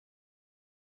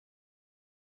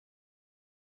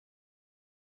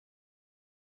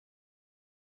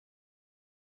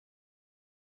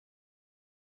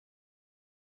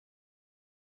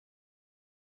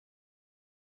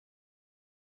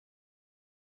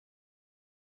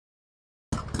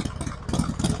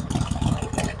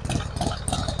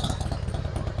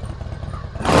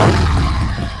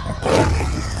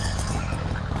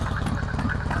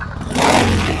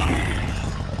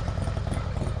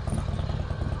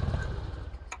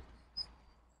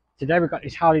Today we've got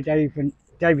this Harley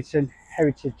Davidson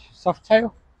Heritage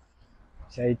Softail.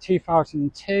 It's a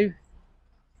 2002.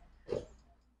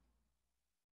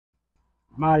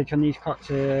 Mileage on these clocks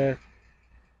are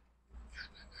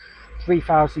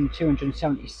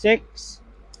 3,276.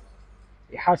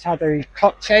 It has had a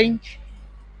clock change.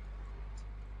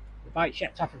 The bike's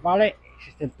yet to have a valet. It's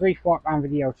just a brief walk around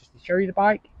video just to show you the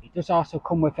bike. It does also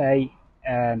come with a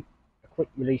quick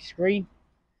release screen,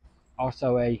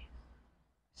 also a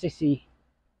sissy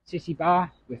bar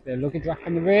with the luggage rack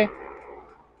on the rear.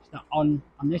 It's not on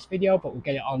this video, but we'll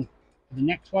get it on for the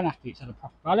next one after it's had a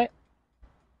proper valet.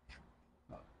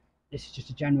 This is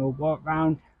just a general walk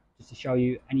round just to show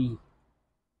you any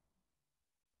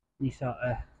sort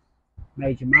of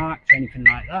major marks or anything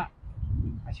like that.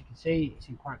 As you can see, it's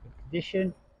in quite good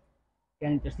condition.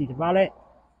 Again, it just needs a valet.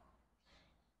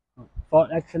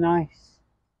 Fork legs are nice,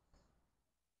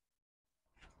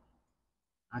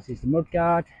 as is the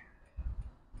mudguard.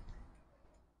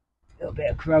 A little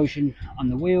bit of corrosion on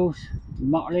the wheels,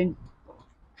 Michelin.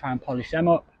 Try and polish them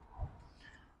up.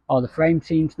 Oh, the frame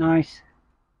seems nice.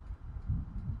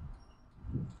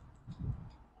 We've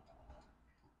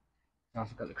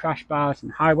also got the crash bars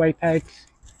and highway pegs.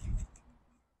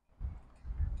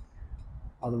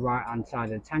 On the right hand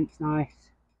side of the tank's nice.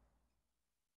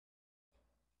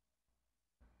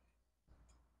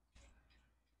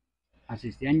 As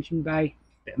is the engine bay.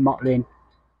 Bit of mottling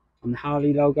on the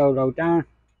Harley logo low down.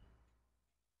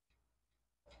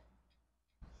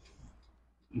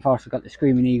 You've also got the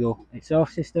Screaming Eagle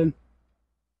exhaust system.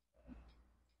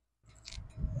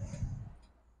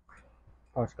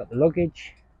 Also got the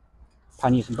luggage,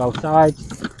 panniers on both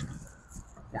sides.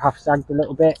 They have sagged a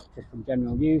little bit just from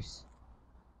general use.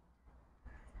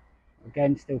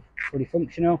 Again, still fully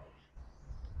functional.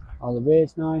 All the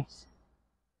rear's nice.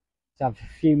 Just have a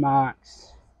few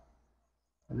marks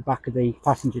at the back of the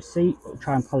passenger seat, but we'll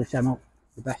try and polish them up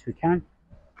the best we can.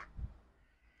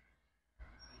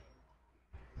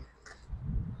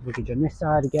 Luggage on this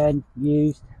side again,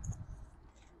 used.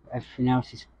 Everything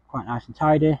else is quite nice and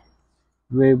tidy.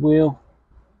 Rear wheel,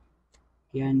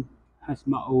 again, has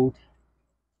mottled,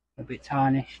 a bit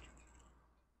tarnished.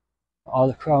 But all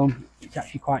the chrome, it's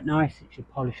actually quite nice. It should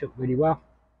polish up really well.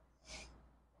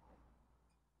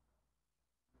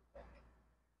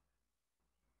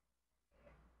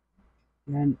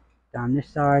 And then down this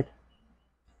side,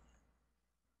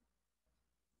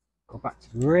 go back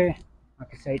to the rear.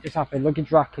 Like I say, it does have a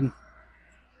luggage rack and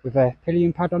with a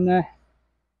pillion pad on there.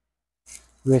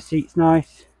 Rear seat's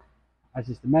nice, as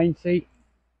is the main seat.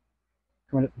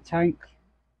 Coming up the tank,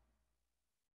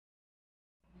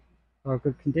 all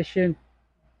good condition.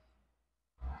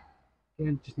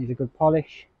 Again, just needs a good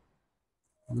polish.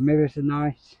 And the mirrors are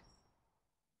nice.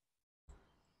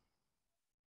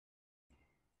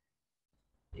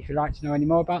 If you'd like to know any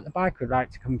more about the bike or would like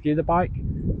to come view the bike,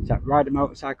 it's at Ryder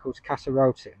Motorcycles, Castle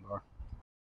Road, Sittingbourne.